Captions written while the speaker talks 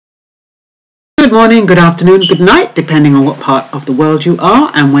Good morning, good afternoon, good night, depending on what part of the world you are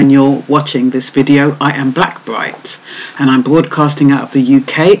and when you're watching this video. I am Blackbright and I'm broadcasting out of the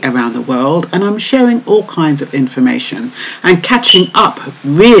UK around the world, and I'm sharing all kinds of information and catching up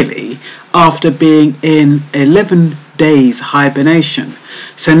really after being in 11 days hibernation.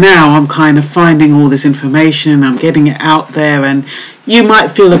 So now I'm kind of finding all this information and I'm getting it out there, and you might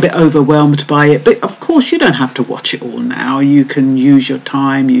feel a bit overwhelmed by it, but of course you don't have to watch it all now. You can use your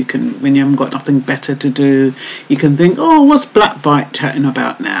time. You can, when you haven't got nothing better to do, you can think, oh, what's Blackbright chatting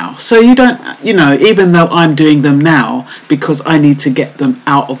about now? So you don't, even though I'm doing them now because I need to get them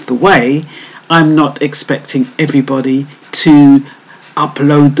out of the way, I'm not expecting everybody to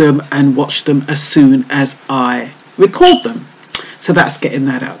upload them and watch them as soon as I record them. So that's getting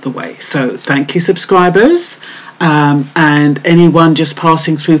that out of the way. So thank you, subscribers. And anyone just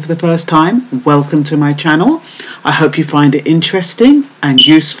passing through for the first time, welcome to my channel. I hope you find it interesting and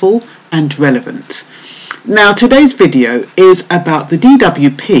useful and relevant. Now, today's video is about the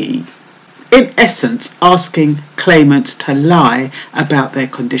DWP, in essence, asking claimants to lie about their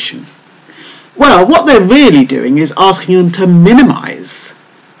condition. Well, what they're really doing is asking them to minimize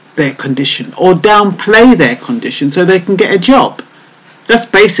their condition or downplay their condition so they can get a job. That's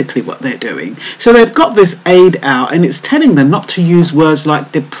basically what they're doing. So they've got this aid out and it's telling them not to use words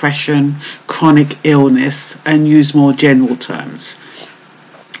like depression, chronic illness, and use more general terms.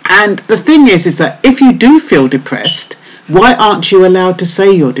 And the thing is that if you do feel depressed, why aren't you allowed to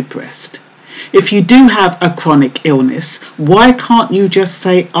say you're depressed? If you do have a chronic illness, why can't you just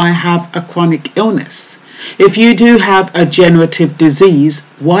say I have a chronic illness? If you do have a degenerative disease,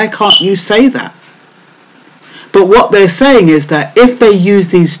 why can't you say that? But what they're saying is that if they use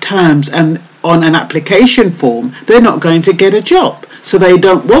these terms and on an application form, they're not going to get a job. So they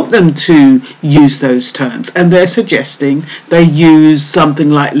don't want them to use those terms. And they're suggesting they use something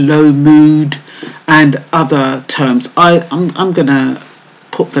like low mood and other terms. I'm going to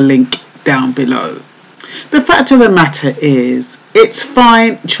put the link down below. The fact of the matter is, it's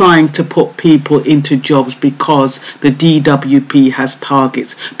fine trying to put people into jobs because the DWP has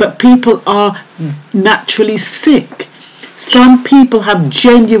targets, but people are naturally sick. Some people have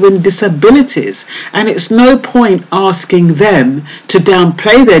genuine disabilities, and it's no point asking them to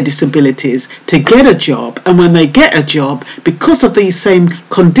downplay their disabilities to get a job. And when they get a job, because of these same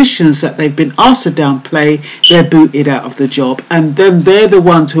conditions that they've been asked to downplay, they're booted out of the job. And then they're the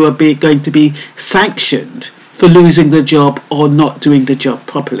ones who are going to be sanctioned for losing the job or not doing the job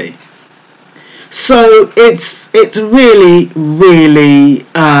properly. So it's really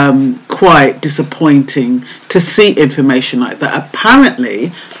quite disappointing to see information like that.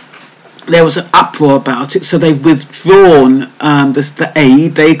 Apparently there was an uproar about it, so they've withdrawn the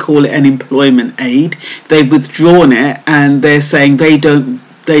aid. They call it an employment aid. They've withdrawn it, and they're saying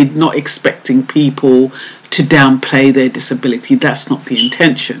they're not expecting people to downplay their disability. That's not the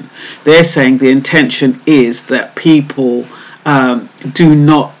intention. They're saying the intention is that people do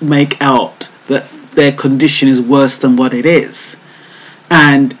not make out that their condition is worse than what it is.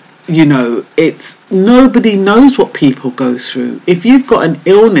 And it's nobody knows what people go through. If you've got an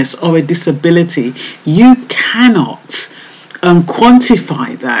illness or a disability, you cannot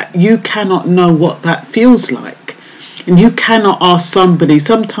quantify that. You cannot know what that feels like. And you cannot ask somebody,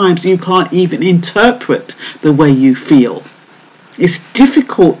 sometimes you can't even interpret the way you feel. It's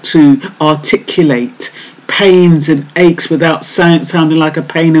difficult to articulate pains and aches without sounding like a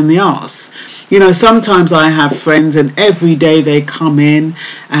pain in the arse. Sometimes I have friends and every day they come in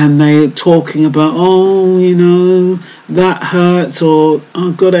and they're talking about, that hurts, or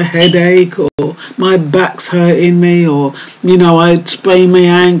I've got a headache, or my back's hurting me, or, I sprained my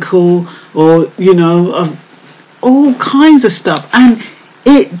ankle, or, all kinds of stuff. And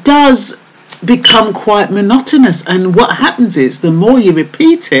it does become quite monotonous. And what happens is the more you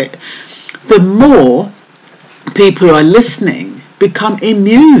repeat it, the more people who are listening become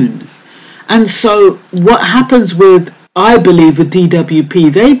immune. And so what happens with, I believe, with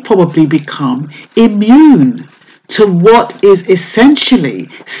DWP, they've probably become immune to what is essentially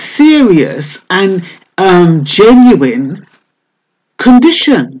serious and genuine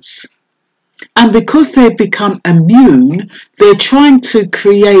conditions. And because they've become immune, they're trying to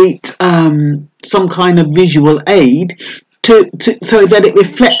create some kind of visual aid so that it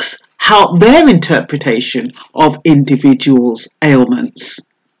reflects how their interpretation of individuals' ailments.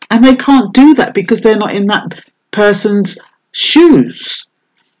 And they can't do that because they're not in that person's shoes.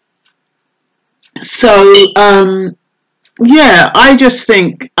 So, yeah, I just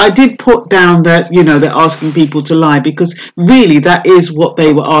think I did put down that, they're asking people to lie, because really that is what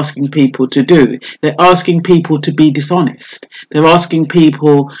they were asking people to do. They're asking people to be dishonest. They're asking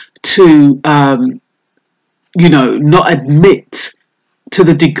people to, not admit to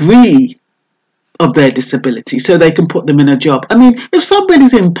the degree of their disability so they can put them in a job. I mean, if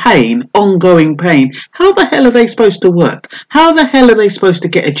somebody's in pain, ongoing pain, how the hell are they supposed to work? How the hell are they supposed to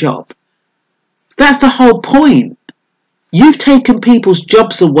get a job? That's the whole point. You've taken people's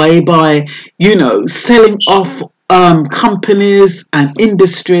jobs away by, selling off companies and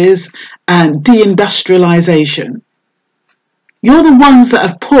industries and deindustrialization. You're the ones that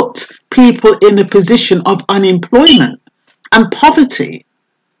have put people in a position of unemployment and poverty.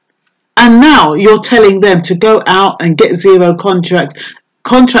 And now you're telling them to go out and get zero contracts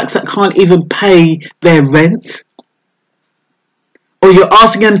that can't even pay their rent. Or you're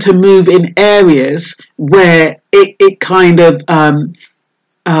asking them to move in areas where it kind of,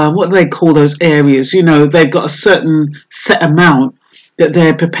 what do they call those areas? They've got a certain set amount that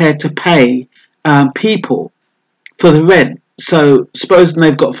they're prepared to pay people for the rent. So supposing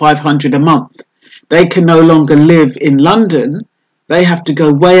they've got $500 a month, they can no longer live in London. They have to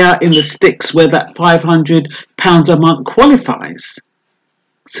go way out in the sticks where that £500 a month qualifies.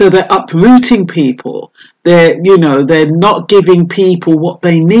 So they're uprooting people. They're not giving people what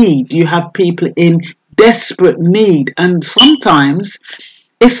they need. You have people in desperate need, and sometimes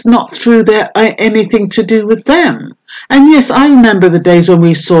it's not through anything to do with them. And yes, I remember the days when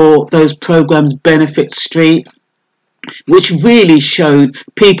we saw those programs, Benefit Street, which really showed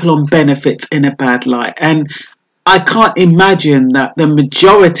people on benefits in a bad light. And I can't imagine that the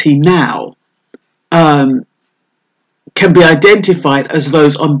majority now can be identified as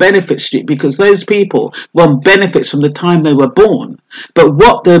those on Benefit Street, because those people were on benefits from the time they were born. But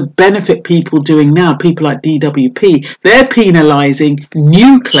what the benefit people doing now, people like DWP, they're penalising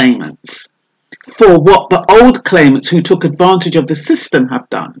new claimants for what the old claimants who took advantage of the system have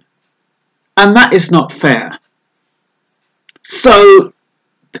done. And that is not fair. So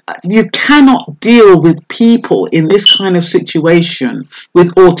you cannot deal with people in this kind of situation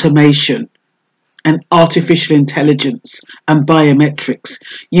with automation and artificial intelligence and biometrics.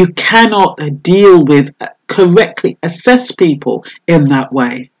 You cannot deal with, correctly assess people in that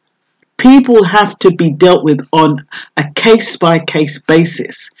way. People have to be dealt with on a case-by-case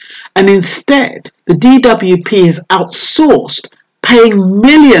basis. And instead, the DWP has outsourced paying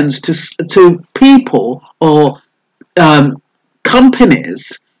millions to people or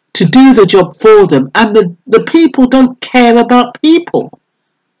companies to do the job for them. And the people don't care about people.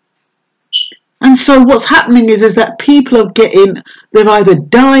 And so what's happening is that people are they're either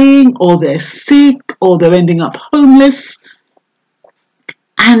dying or they're sick or they're ending up homeless.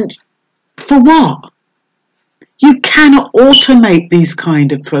 And for what? You cannot automate these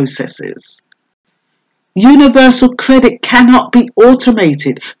kind of processes. Universal credit cannot be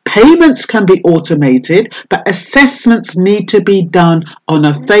automated. Payments can be automated, but assessments need to be done on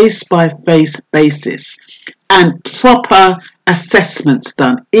a face-by-face basis. And proper assessments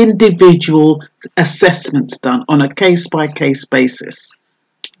done, individual assessments done on a case-by-case basis.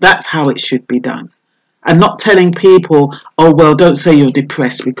 That's how it should be done. And not telling people, oh, well, don't say you're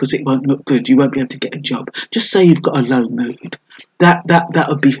depressed because it won't look good. You won't be able to get a job. Just say you've got a low mood. That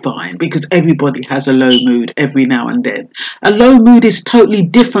would be fine, because everybody has a low mood every now and then. A low mood is totally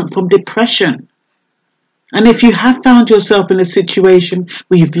different from depression. And if you have found yourself in a situation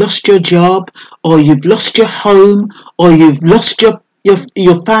where you've lost your job, or you've lost your home, or you've lost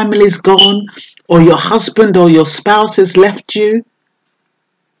your family's gone, or your husband or your spouse has left you,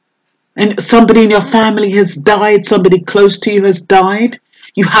 and somebody in your family has died, somebody close to you has died,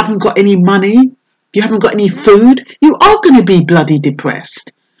 you haven't got any money, you haven't got any food, you are going to be bloody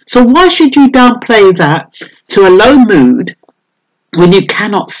depressed. So why should you downplay that to a low mood when you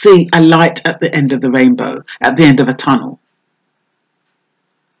cannot see a light at the end of the rainbow, at the end of a tunnel?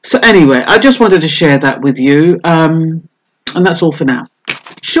 So anyway, I just wanted to share that with you. And that's all for now.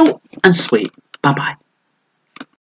 Short and sweet. Bye-bye.